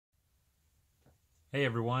Hey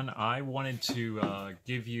everyone, I wanted to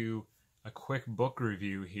give you a quick book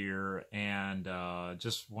review here and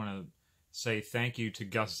just want to say thank you to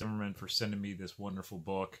Gus Zimmerman for sending me this wonderful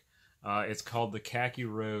book. It's called The Khaki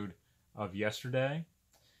Road of Yesterday,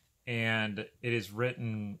 and it is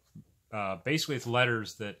written, basically it's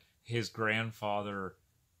letters that his grandfather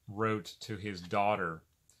wrote to his daughter,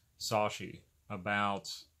 Sashi, about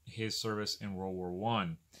his service in World War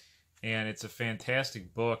One. And it's a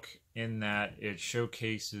fantastic book in that it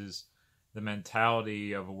showcases the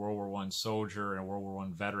mentality of a World War One soldier and a World War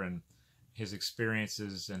One veteran, his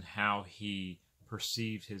experiences and how he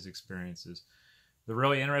perceived his experiences. The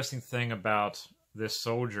really interesting thing about this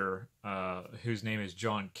soldier, whose name is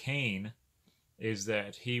John Kane, is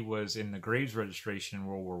that he was in the Graves registration in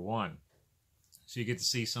World War One. So you get to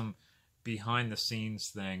see some behind the scenes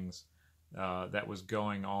things that was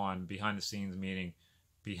going on, behind the scenes meaning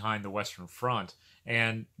behind the Western Front.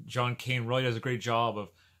 And John Kane really does a great job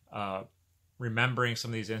of remembering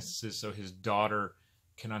some of these instances so his daughter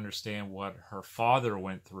can understand what her father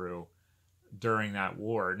went through during that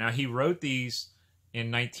war. Now, he wrote these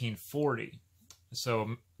in 1940.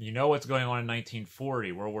 So you know what's going on in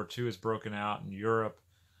 1940. World War II is broken out in Europe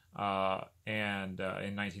and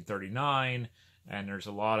in 1939, and there's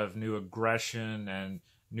a lot of new aggression and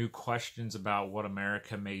new questions about what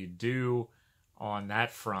America may do on that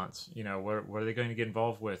front. You know, what are they going to get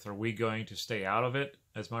involved with? Are we going to stay out of it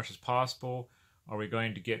as much as possible? Are we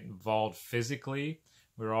going to get involved physically?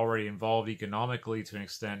 We're already involved economically to an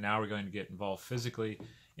extent. Now we're going to get involved physically.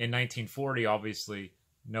 In 1940, obviously,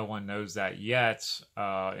 no one knows that yet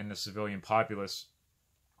in the civilian populace.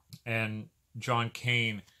 And John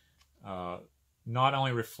Kane not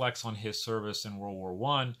only reflects on his service in World War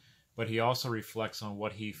One, but he also reflects on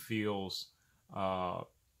what he feels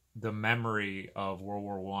the memory of World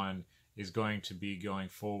War One is going to be going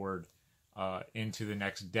forward into the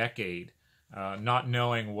next decade, not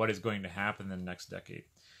knowing what is going to happen in the next decade.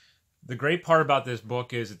 The great part about this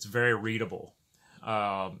book is it's very readable.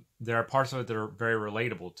 There are parts of it that are very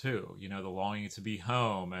relatable too. You know, the longing to be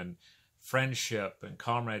home and friendship and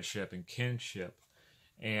comradeship and kinship.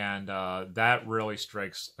 And that really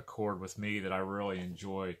strikes a chord with me that I really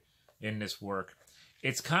enjoy in this work.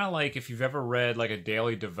 It's kind of like if you've ever read like a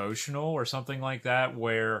daily devotional or something like that,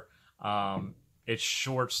 where it's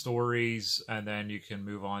short stories and then you can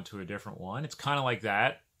move on to a different one. It's kind of like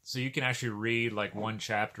that. So you can actually read like one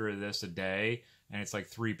chapter of this a day, and it's like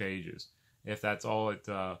 3 pages, if that's all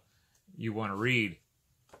you want to read.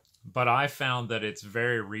 But I found that it's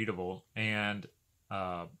very readable, and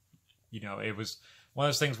you know, it was one of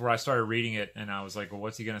those things where I started reading it and I was like, well,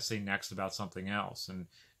 what's he going to say next about something else?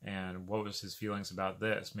 And what was his feelings about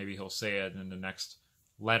this? Maybe he'll say it in the next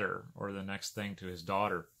letter or the next thing to his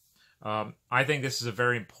daughter. I think this is a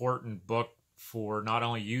very important book for not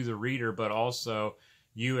only you, the reader, but also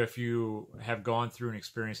you, if you have gone through an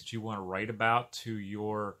experience that you want to write about to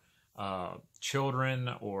your children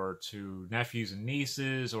or to nephews and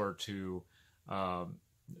nieces or to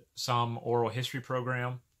some oral history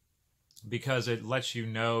program, because it lets you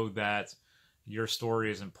know that your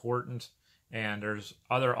story is important and there's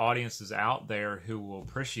other audiences out there who will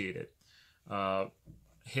appreciate it.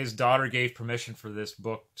 His daughter gave permission for this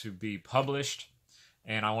book to be published,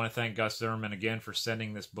 and I want to thank Gus Zimmerman again for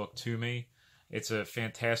sending this book to me. It's a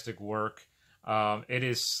fantastic work. It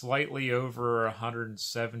is slightly over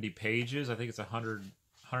 170 pages. I think it's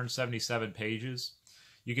 177 pages.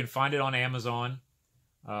 You can find it on Amazon.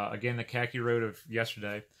 Again, The Khaki Road of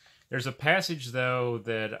Yesterday. There's a passage, though,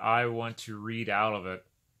 that I want to read out of it.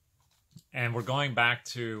 And we're going back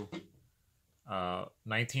to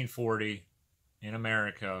 1940 in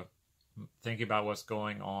America, thinking about what's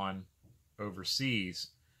going on overseas.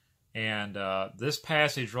 And this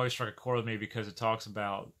passage really struck a chord with me because it talks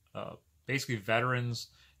about basically veterans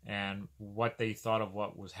and what they thought of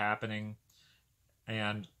what was happening.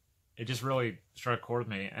 And it just really struck a chord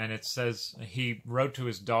with me. And it says, he wrote to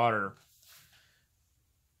his daughter,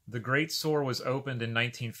 "The great sore was opened in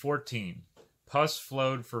 1914. Pus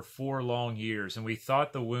flowed for 4 long years, and we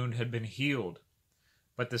thought the wound had been healed.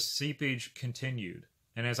 But the seepage continued.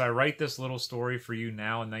 And as I write this little story for you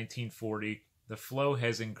now in 1940, the flow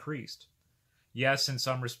has increased. Yes, in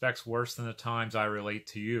some respects worse than the times I relate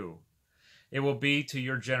to you. It will be to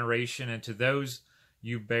your generation and to those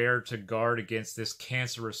you bear to guard against this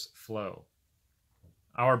cancerous flow.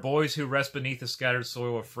 Our boys who rest beneath the scattered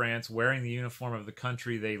soil of France, wearing the uniform of the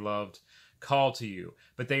country they loved, call to you,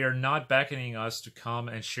 but they are not beckoning us to come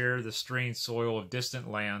and share the strange soil of distant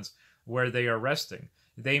lands where they are resting.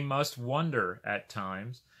 They must wonder at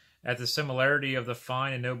times at the similarity of the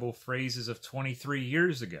fine and noble phrases of 23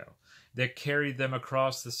 years ago that carried them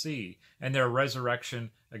across the sea, and their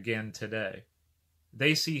resurrection again today.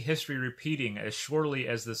 They see history repeating as surely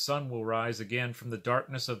as the sun will rise again from the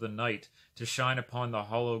darkness of the night to shine upon the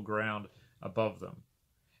hollow ground above them.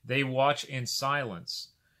 They watch in silence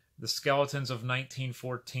the skeletons of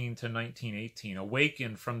 1914 to 1918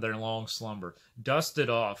 awaken from their long slumber, dusted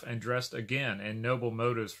off and dressed again in noble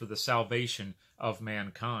motives for the salvation of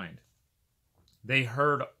mankind. They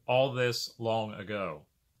heard all this long ago.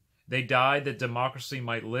 They died that democracy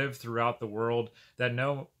might live throughout the world, that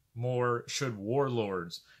no more should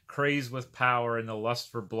warlords, crazed with power and the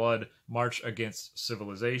lust for blood, march against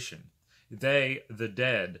civilization. They, the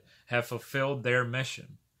dead, have fulfilled their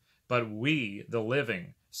mission. But we, the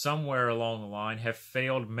living, somewhere along the line, have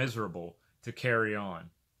failed miserable to carry on.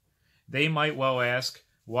 They might well ask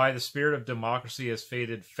why the spirit of democracy has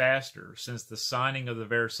faded faster since the signing of the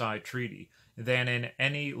Versailles Treaty than in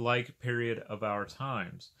any like period of our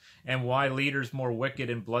times, and why leaders more wicked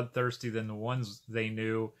and bloodthirsty than the ones they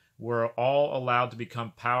knew were all allowed to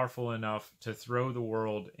become powerful enough to throw the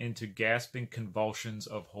world into gasping convulsions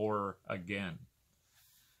of horror again.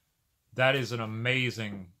 That is an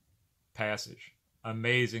amazing passage,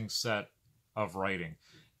 amazing set of writing.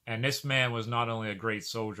 And this man was not only a great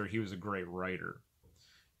soldier, he was a great writer.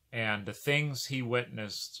 And the things he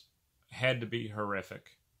witnessed had to be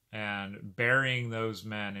horrific. And burying those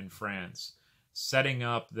men in France, setting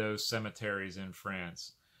up those cemeteries in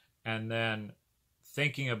France, and then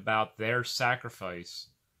thinking about their sacrifice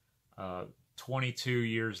 22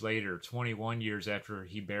 years later, 21 years after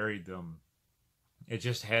he buried them, it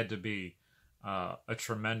just had to be a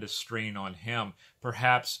tremendous strain on him.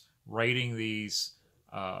 Perhaps writing these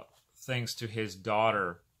things to his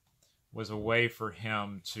daughter was a way for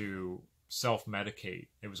him to self-medicate.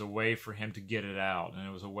 It was a way for him to get it out, and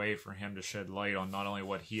it was a way for him to shed light on not only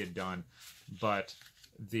what he had done, but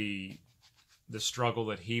the struggle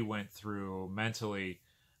that he went through mentally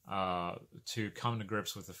to come to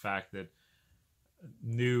grips with the fact that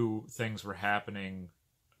new things were happening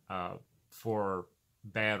for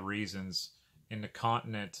bad reasons in the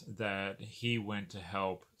continent that he went to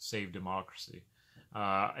help save democracy.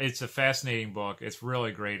 It's a fascinating book. It's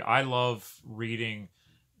really great. I love reading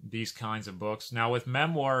these kinds of books. Now, with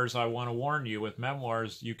memoirs, I want to warn you, with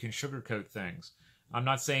memoirs, you can sugarcoat things. I'm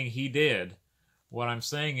not saying he did. What I'm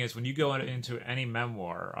saying is when you go into any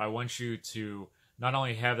memoir, I want you to not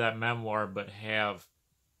only have that memoir, but have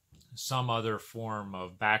some other form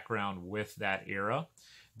of background with that era,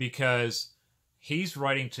 because he's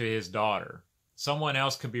writing to his daughter. Someone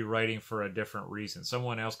else could be writing for a different reason.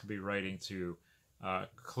 Someone else could be writing to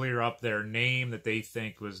clear up their name that they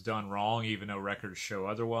think was done wrong, even though records show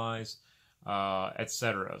otherwise,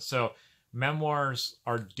 etc. So memoirs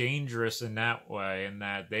are dangerous in that way, in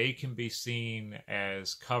that they can be seen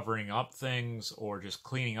as covering up things or just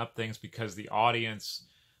cleaning up things because the audience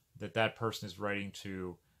that person is writing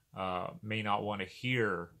to may not want to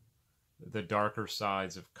hear the darker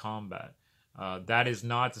sides of combat. That is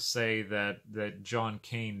not to say that John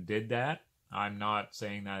Kane did that. I'm not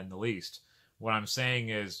saying that in the least. What I'm saying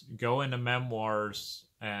is go into memoirs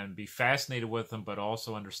and be fascinated with them, but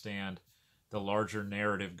also understand the larger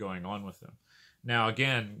narrative going on with them. Now,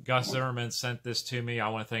 again, Gus Zimmerman sent this to me. I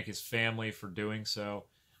want to thank his family for doing so.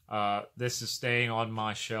 This is staying on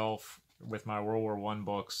my shelf with my World War I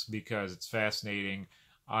books because it's fascinating.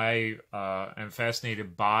 I am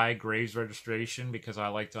fascinated by graves registration because I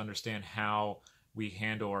like to understand how we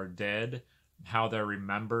handle our dead, how they're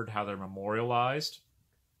remembered, how they're memorialized.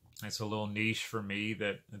 It's a little niche for me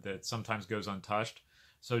that sometimes goes untouched.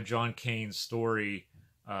 So John Kane's story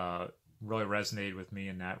really resonated with me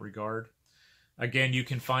in that regard. Again, you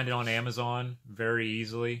can find it on Amazon very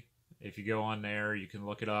easily. If you go on there, you can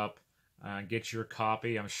look it up, get your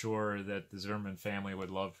copy. I'm sure that the Zimmerman family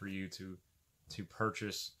would love for you to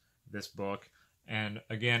purchase this book. And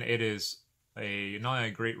again, it is not only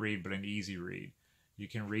a great read, but an easy read. You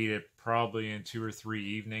can read it probably in 2 or 3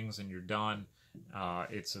 evenings and you're done.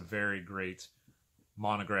 It's a very great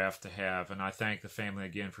monograph to have, and I thank the family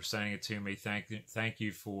again for sending it to me. Thank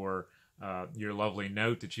you for your lovely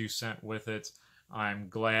note that you sent with it. I'm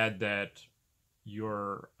glad that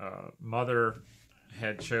your mother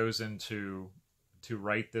had chosen to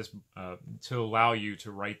write this, to allow you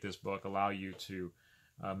to write this book, allow you to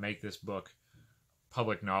make this book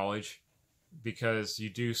public knowledge, because you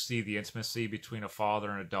do see the intimacy between a father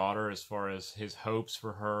and a daughter as far as his hopes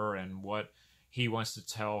for her and what he wants to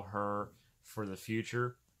tell her for the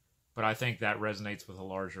future. But I think that resonates with a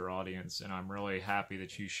larger audience, and I'm really happy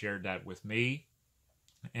that you shared that with me.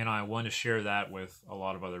 and I want to share that with a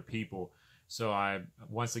lot of other people. So I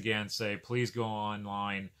once again say, please go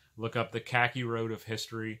online, look up the Khaki Road of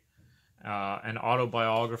History, an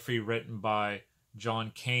autobiography written by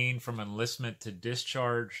John Kane from enlistment to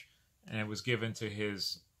discharge, and it was given to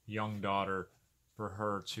his young daughter for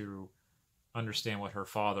her to understand what her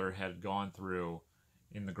father had gone through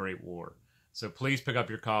in the Great War. So please pick up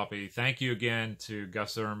your copy. Thank you again to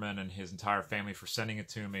Gus Zimmerman and his entire family for sending it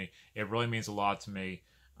to me. It really means a lot to me.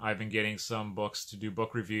 I've been getting some books to do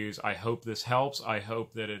book reviews. I hope this helps. I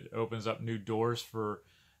hope that it opens up new doors for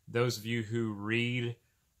those of you who read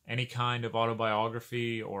any kind of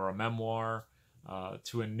autobiography or a memoir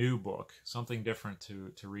to a new book, something different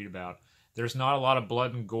to read about. There's not a lot of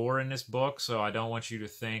blood and gore in this book, so I don't want you to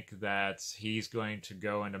think that he's going to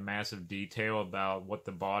go into massive detail about what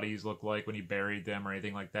the bodies look like when he buried them or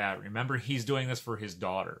anything like that. Remember, he's doing this for his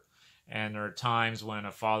daughter. And there are times when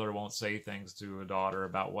a father won't say things to a daughter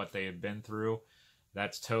about what they have been through.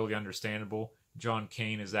 That's totally understandable. John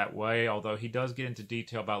Kane is that way, although he does get into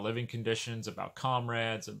detail about living conditions, about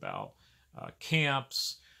comrades, about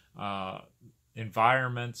camps,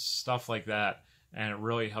 environments, stuff like that. And it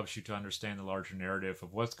really helps you to understand the larger narrative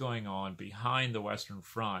of what's going on behind the Western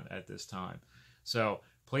Front at this time. So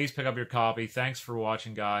please pick up your copy. Thanks for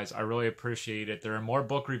watching, guys. I really appreciate it. There are more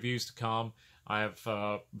book reviews to come. I have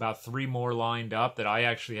about 3 more lined up that I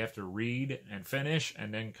actually have to read and finish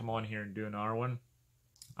and then come on here and do another one.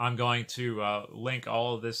 I'm going to link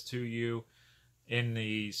all of this to you in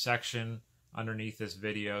the section underneath this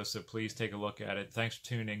video, so please take a look at it. Thanks for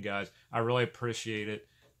tuning in, guys. I really appreciate it.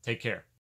 Take care.